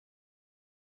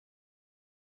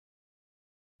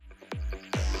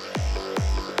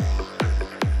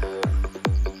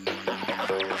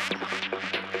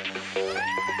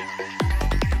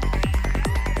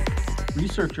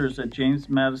Researchers at James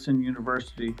Madison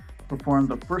University performed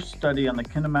the first study on the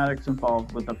kinematics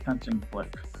involved with a fencing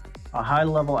flick, a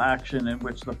high-level action in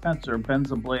which the fencer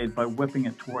bends a blade by whipping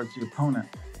it towards the opponent.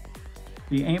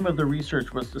 The aim of the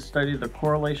research was to study the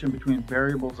correlation between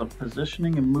variables of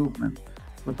positioning and movement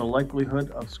with the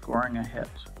likelihood of scoring a hit.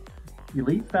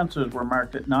 Elite fencers were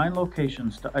marked at 9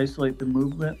 locations to isolate the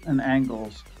movement and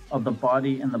angles of the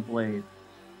body and the blade.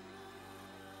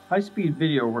 High-speed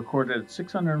video recorded at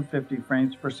 650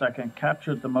 frames per second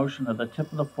captured the motion of the tip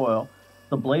of the foil,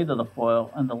 the blade of the foil,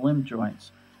 and the limb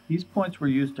joints. These points were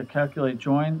used to calculate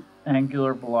joint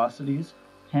angular velocities,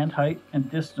 hand height, and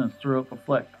distance throughout the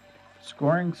flick.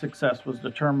 Scoring success was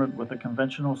determined with a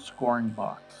conventional scoring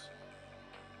box.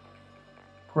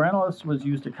 ProAnalyst was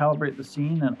used to calibrate the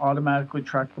scene and automatically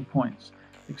track the points,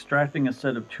 extracting a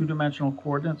set of 2-dimensional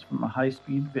coordinates from the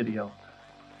high-speed video.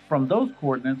 From those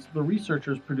coordinates, the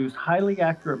researchers produced highly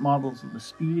accurate models of the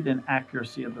speed and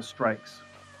accuracy of the strikes.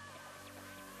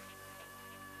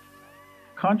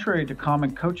 Contrary to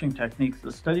common coaching techniques, the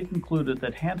study concluded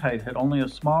that hand height had only a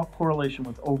small correlation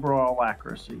with overall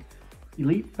accuracy.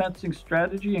 Elite fencing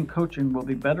strategy and coaching will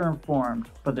be better informed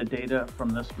by the data from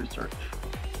this research.